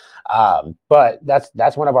stuff. But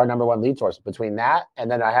that's one of our number one lead sources. Between that,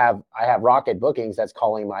 and then I have Rocket Bookings that's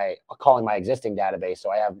calling my existing database.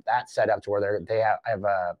 So I have that set up to where I have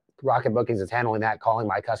Rocket Bookings is handling that, calling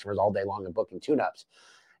my customers all day long and booking tune-ups.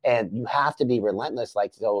 And you have to be relentless.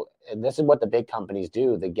 And this is what the big companies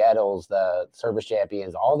do, the Gettles, the Service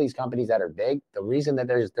Champions, all these companies that are big. The reason that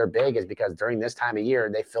they're big is because during this time of year,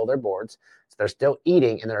 they fill their boards. So they're still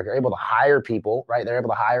eating, and they're able to hire people, right? They're able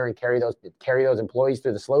to hire and carry those employees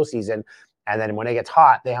through the slow season. And then when it gets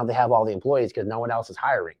hot, they have all the employees because no one else is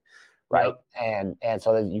hiring. Right. Yep. And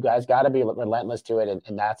so you guys got to be relentless to it.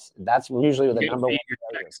 And that's usually the number one.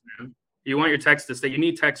 You want your techs to stay. You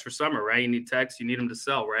need techs for summer, right? You need techs. You need them to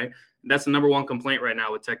sell, right? That's the number one complaint right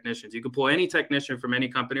now with technicians. You can pull any technician from any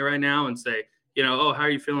company right now and say, oh, how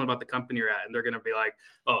are you feeling about the company you're at? And they're going to be like,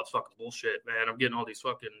 oh, it's fucking bullshit, man. I'm getting all these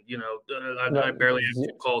fucking, I barely have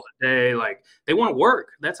 2 calls a day. Like, they want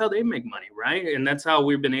work. That's how they make money, right? And that's how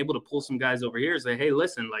we've been able to pull some guys over here and say, hey,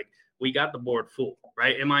 listen, like, we got the board full,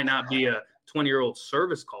 right? It might not be a 20-year-old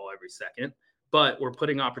service call every second, but we're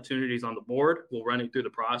putting opportunities on the board. We'll run it through the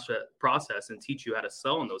process and teach you how to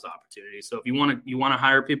sell on those opportunities. So if you want to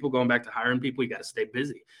hire people, going back to hiring people, you got to stay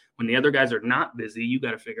busy. When the other guys are not busy, you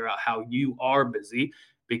got to figure out how you are busy,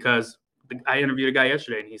 because I interviewed a guy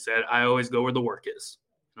yesterday and he said, I always go where the work is.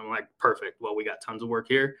 And I'm like, perfect. Well, we got tons of work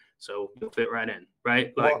here, so you'll fit right in,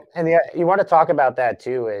 right? Like, well, and you want to talk about that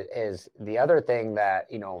too, is the other thing that,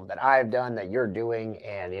 that I've done that you're doing.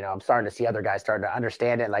 And, I'm starting to see other guys starting to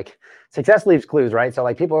understand it. Like, success leaves clues, right? So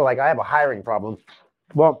like, people are like, I have a hiring problem.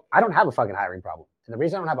 Well, I don't have a fucking hiring problem. And the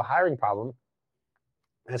reason I don't have a hiring problem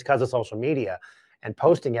is because of social media and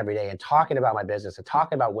posting every day and talking about my business and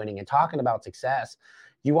talking about winning and talking about success.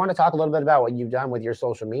 You want to talk a little bit about what you've done with your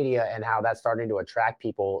social media and how that's starting to attract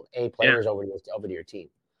people, players over to your team?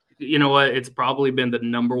 You know what? It's probably been the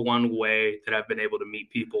number one way that I've been able to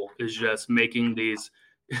meet people, is just making these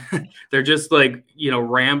they're just like,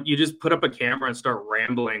 you just put up a camera and start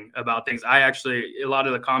rambling about things. A lot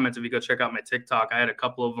of the comments, if you go check out my TikTok, I had a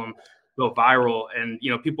couple of them go viral, and,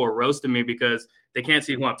 people are roasting me because they can't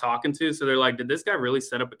see who I'm talking to. So they're like, did this guy really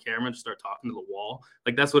set up a camera and start talking to the wall?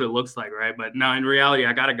 Like, that's what it looks like, right? But no, in reality,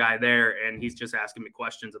 I got a guy there, and he's just asking me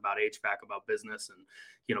questions about HVAC, about business and,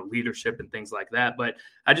 leadership and things like that. But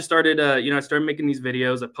I just started, I started making these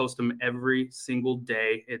videos. I post them every single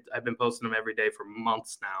day. I've been posting them every day for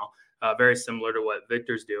months now. Very similar to what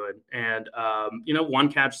Victor's doing. And, one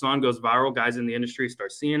catches on, goes viral. Guys in the industry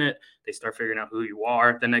start seeing it. They start figuring out who you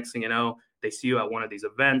are. The next thing you know, they see you at one of these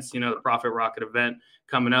events, the Profit Rocket event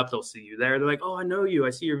coming up. They'll see you there. They're like, oh, I know you. I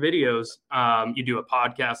see your videos. You do a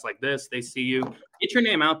podcast like this. They see you. Get your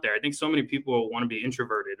name out there. I think so many people want to be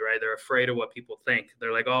introverted, right? They're afraid of what people think.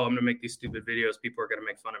 They're like, oh, I'm going to make these stupid videos. People are going to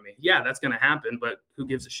make fun of me. Yeah, that's going to happen, but who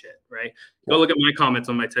gives a shit, right? Go look at my comments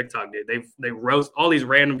on my TikTok, dude. They roast all these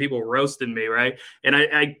random people roasting me, right? And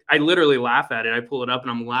I literally laugh at it. I pull it up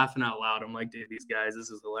and I'm laughing out loud. I'm like, dude, these guys,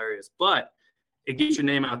 this is hilarious. But it gets your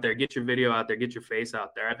name out there, get your video out there, get your face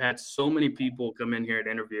out there. I've had so many people come in here and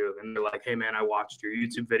interview, and they're like, hey, man, I watched your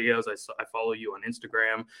YouTube videos. I follow you on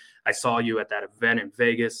Instagram. I saw you at that event in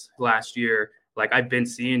Vegas last year. Like, I've been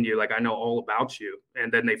seeing you. Like, I know all about you.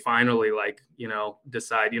 And then they finally,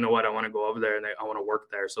 decide, you know what, I want to go over there and I want to work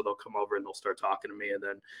there. So they'll come over and they'll start talking to me. And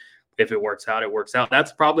then if it works out, it works out.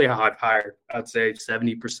 That's probably how I've hired, I'd say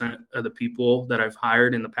 70% of the people that I've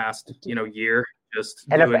hired in the past, year.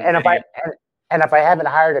 And if I haven't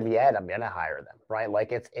hired them yet, I'm gonna hire them, right?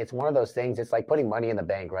 Like, it's one of those things. It's like putting money in the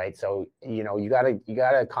bank, right? So you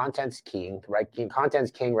gotta content's king, right?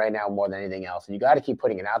 Content's king right now more than anything else, and you got to keep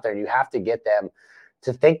putting it out there. And you have to get them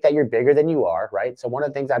to think that you're bigger than you are, right? So one of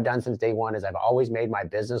the things I've done since day one is I've always made my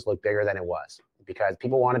business look bigger than it was, because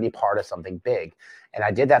people want to be part of something big. And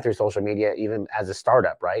I did that through social media, even as a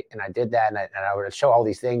startup, right? And I did that, and I would show all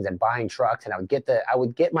these things and buying trucks, and I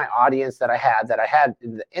would get my audience that I had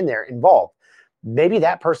in there involved. Maybe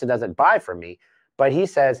that person doesn't buy from me, but he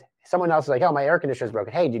says, someone else is like, oh, my air conditioner is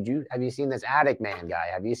broken. Hey, have you seen this Attic Man guy?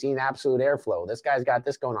 Have you seen Absolute Airflow? This guy's got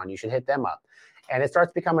this going on. You should hit them up. And it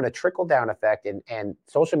starts becoming a trickle down effect. And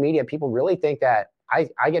social media, people really think that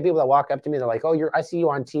I get people that walk up to me. They're like, oh, I see you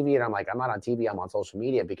on TV. And I'm like, I'm not on TV. I'm on social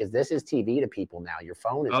media, because this is TV to people now. Your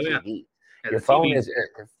phone is TV. Yeah, your phone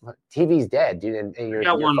TV's dead, dude. And your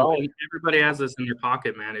phone. Everybody has this in your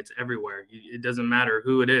pocket, man. It's everywhere. It doesn't matter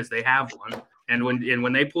who it is. They have one. And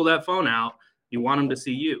when they pull that phone out, you want them to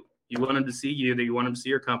see you. You want them to see you. That you want them to see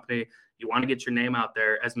your company. You want to get your name out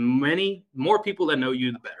there. As more people that know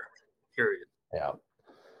you, the better. Period. Yeah.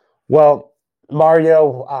 Well,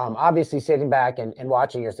 Mario, obviously sitting back and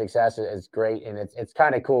watching your success is great, and it's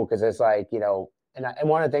kind of cool, because it's like, and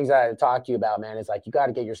one of the things that I talk to you about, man, is like, you got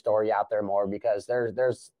to get your story out there more, because there's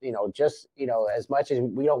as much as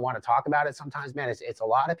we don't want to talk about it sometimes, man, it's a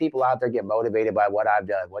lot of people out there get motivated by what I've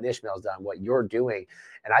done, what Ishmael's done, what you're doing.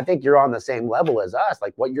 And I think you're on the same level as us.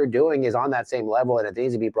 Like, what you're doing is on that same level, and it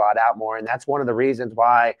needs to be brought out more. And that's one of the reasons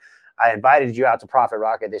why I invited you out to Profit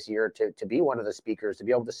Rocket this year, to be one of the speakers, to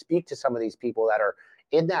be able to speak to some of these people that are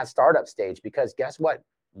in that startup stage, because guess what?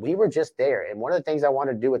 We were just there. And one of the things I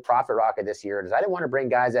wanted to do with Profit Rocket this year is I didn't want to bring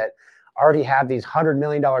guys that already have these $100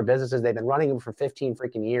 million businesses. They've been running them for 15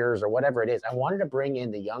 freaking years or whatever it is. I wanted to bring in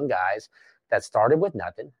the young guys that started with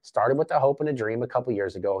nothing, started with a hope and a dream a couple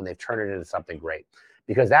years ago, and they've turned it into something great.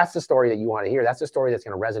 Because that's the story that you want to hear. That's the story that's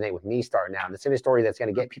going to resonate with me starting out. And it's the story that's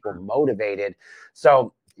going to get people motivated.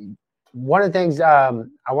 So one of the things I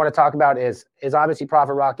want to talk about is obviously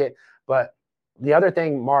Profit Rocket. But the other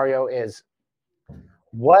thing, Mario, is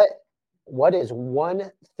what is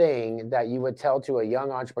one thing that you would tell to a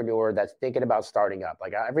young entrepreneur that's thinking about starting up?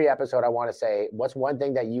 Like, every episode I want to say, what's one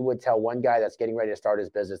thing that you would tell one guy that's getting ready to start his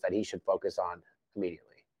business that he should focus on immediately?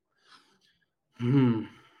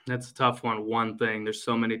 That's a tough one. One thing. There's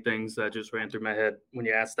so many things that just ran through my head when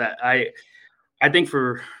you asked that. I think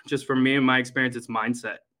for me and my experience, it's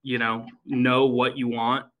mindset. Know what you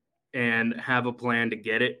want and have a plan to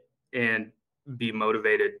get it and be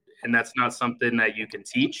motivated. And that's not something that you can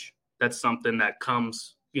teach. That's something that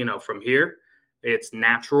comes, from here. It's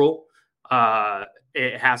natural.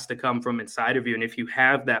 It has to come from inside of you. And if you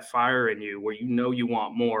have that fire in you where you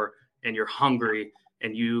want more and you're hungry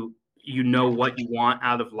and you know what you want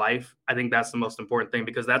out of life, I think that's the most important thing,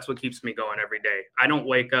 because that's what keeps me going every day. I don't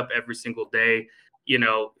wake up every single day,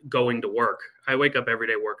 going to work. I wake up every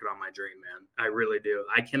day working on my dream, man. I really do.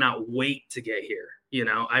 I cannot wait to get here.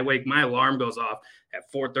 My alarm goes off at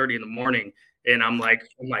 4:30 in the morning, and I'm like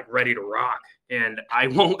ready to rock. And I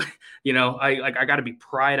won't, I got to be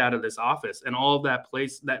pried out of this office, and all of that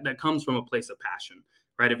place that comes from a place of passion.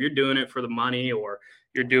 right? If you're doing it for the money or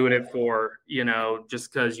you're doing it for,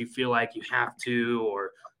 just because you feel like you have to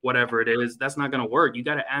or whatever it is, that's not going to work. You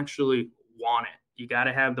got to actually want it. You got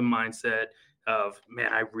to have the mindset of,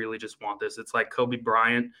 man, I really just want this. It's like Kobe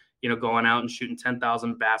Bryant, going out and shooting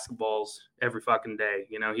 10,000 basketballs every fucking day.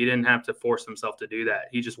 He didn't have to force himself to do that.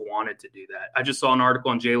 He just wanted to do that. I just saw an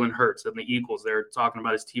article on Jalen Hurts and the Eagles. They're talking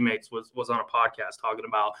about his teammates was on a podcast talking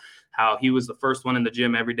about how he was the first one in the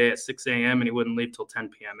gym every day at 6 a.m. and he wouldn't leave till 10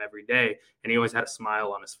 p.m. every day. And he always had a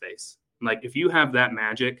smile on his face. Like, if you have that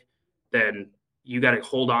magic, then you got to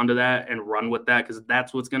hold on to that and run with that, because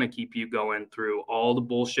that's what's going to keep you going through all the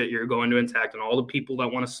bullshit you're going to attack and all the people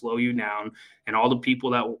that want to slow you down and all the people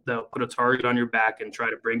that put a target on your back and try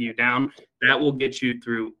to bring you down. That will get you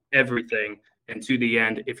through everything and to the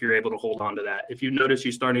end if you're able to hold on to that. If you notice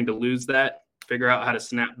you're starting to lose that, figure out how to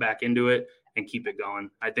snap back into it and keep it going.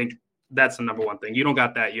 I think that's the number one thing. You don't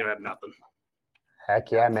got that, you don't have nothing.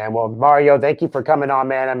 Heck yeah, man. Well, Mario, thank you for coming on,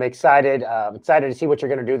 man. I'm excited. Excited to see what you're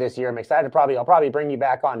going to do this year. I'm excited. I'll probably bring you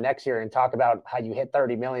back on next year and talk about how you hit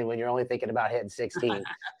 30 million when you're only thinking about hitting 16.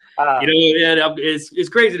 It's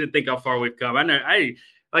crazy to think how far we've come. I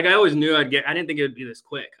always knew I didn't think it would be this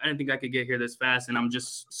quick. I didn't think I could get here this fast. And I'm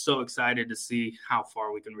just so excited to see how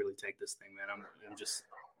far we can really take this thing, man. I'm just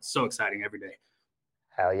so exciting every day.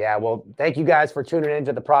 Hell yeah. Well, thank you guys for tuning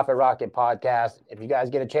into the Profit Rocket podcast. If you guys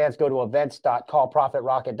get a chance, go to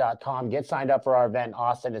events.callprofitrocket.com. Get signed up for our event in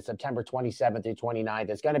Austin. It's September 27th through 29th.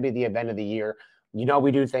 It's going to be the event of the year. We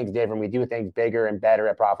do things different. We do things bigger and better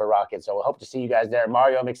at Profit Rocket. So we hope to see you guys there.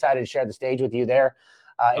 Mario, I'm excited to share the stage with you there.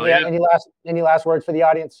 Any last words for the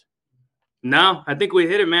audience? No, I think we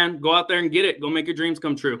hit it, man. Go out there and get it. Go make your dreams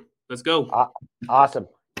come true. Let's go. Awesome.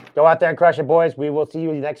 Go out there and crush it, boys. We will see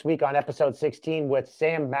you next week on episode 16 with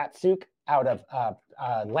Sam Matsuk out of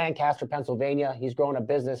Lancaster, Pennsylvania. He's grown a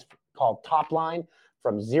business called Topline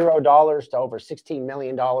from $0 to over $16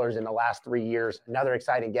 million in the last 3 years. Another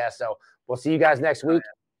exciting guest. So we'll see you guys next week.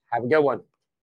 Have a good one.